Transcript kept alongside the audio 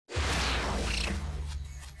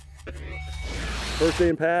First day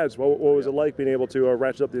in pads, what was it like being able to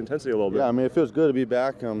ratchet up the intensity a little bit? Yeah, I mean, it feels good to be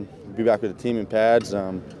back. Be back with the team in pads,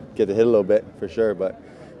 get to hit a little bit for sure. But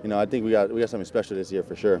I think we got something special this year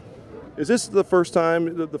for sure. Is this the first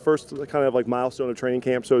time, the first kind of like milestone of training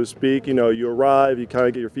camp, so to speak? You arrive, you kind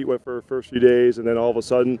of get your feet wet for the first few days, and then all of a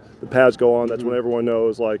sudden the pads go on. That's when everyone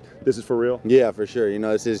knows, like, this is for real. Yeah, for sure.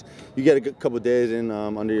 This is, you get a good couple of days in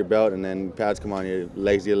under your belt, and then pads come on, your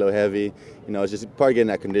legs get a little heavy. It's just part of getting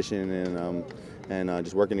that condition and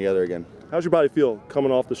just working together again. How's your body feel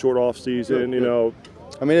coming off the short off season? Good.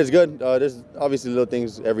 I mean, it's good. There's obviously little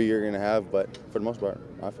things every year you're going to have, but for the most part,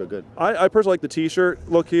 I feel good. I personally like the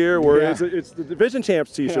T-shirt look here, where it's the Division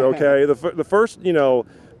Champs T-shirt. Okay, the first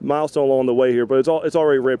milestone along the way here, but it's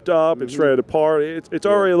already ripped up, it's shredded apart. It's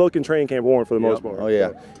already looking training camp worn for the most part. Oh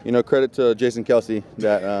yeah, credit to Jason Kelsey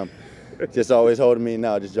that just always holding me.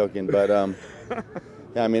 No, just joking, but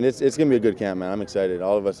yeah, I mean it's gonna be a good camp, man. I'm excited.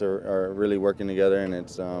 All of us are really working together, and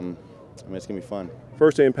it's gonna be fun.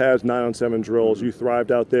 First day in pads, 9-on-7 drills. You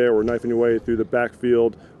thrived out there. We're knifing your way through the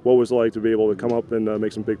backfield. What was it like to be able to come up and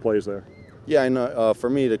make some big plays there? Yeah, I know. For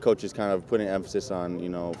me, the coach is kind of putting emphasis on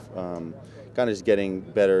kind of just getting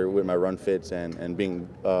better with my run fits and being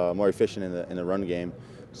more efficient in the run game.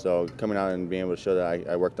 So coming out and being able to show that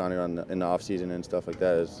I worked on it in the off season and stuff like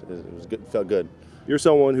that it was good. Felt good. You're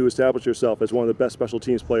someone who established yourself as one of the best special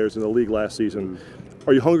teams players in the league last season.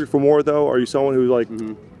 Are you hungry for more though? Are you someone who's like,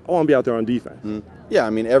 I want to be out there on defense? Yeah, I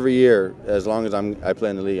mean every year, as long as I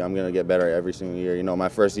play in the league, I'm going to get better every single year. My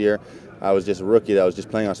first year, I was just a rookie that was just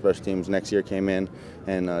playing on special teams. Next year came in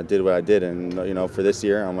and did what I did, and for this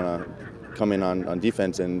year, I'm going to come in on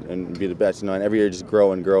defense and be the best. And every year just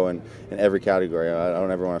grow and grow in every category. I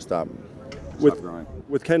don't ever want to stop growing.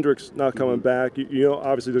 With Kendricks not coming back,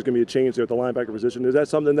 obviously there's going to be a change there at the linebacker position. Is that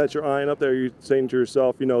something that you're eyeing up there? Are you saying to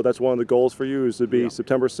yourself, that's one of the goals for you is to be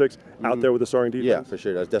September 6th out there with the starting defense? Yeah, for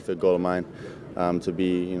sure. That's definitely a goal of mine, to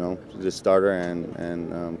be, the starter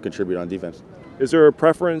and contribute on defense. Is there a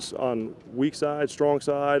preference on weak side, strong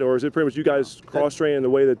side, or is it pretty much you guys cross-train in the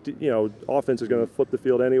way that, offense is going to flip the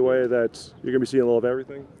field anyway, that you're going to be seeing a little of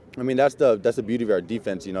everything? I mean, that's the beauty of our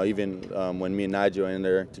defense. Even when me and Nigel are in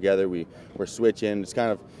there together, we're switching. It's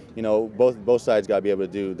kind of, both sides got to be able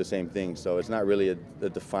to do the same thing. So it's not really a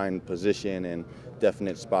defined position and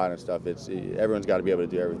definite spot and stuff. Everyone's got to be able to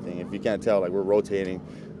do everything. If you can't tell, like, we're rotating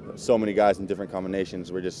so many guys in different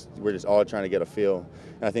combinations. We're just all trying to get a feel.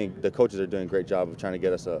 And I think the coaches are doing a great job of trying to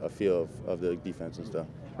get us a feel of the defense and stuff.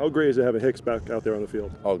 How great is it having Hicks back out there on the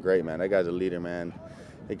field? Oh, great, man. That guy's a leader, man.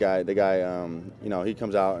 The guy, he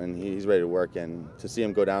comes out and he's ready to work. And to see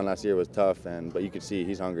him go down last year was tough, but you could see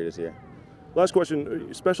he's hungry this year. Last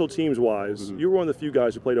question, special teams-wise, you were one of the few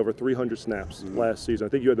guys who played over 300 snaps last season. I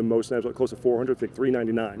think you had the most snaps, close to 400, I think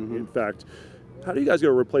 399, in fact. How do you guys get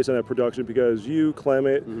a replace on that production? Because you,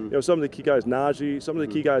 Clement, some of the key guys, Najee, some of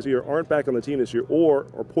the key guys here aren't back on the team this year or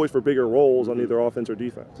are poised for bigger roles on either offense or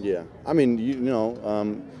defense. Yeah, I mean,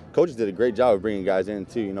 coaches did a great job of bringing guys in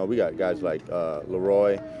too. We got guys like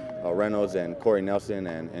Leroy, Reynolds, and Corey Nelson,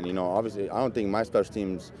 and obviously, I don't think my special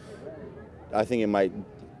teams. I think it might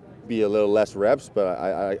be a little less reps, but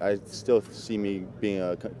I still see me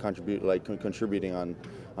being contributing on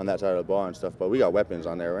that side of the ball and stuff. But we got weapons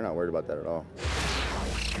on there. We're not worried about that at all.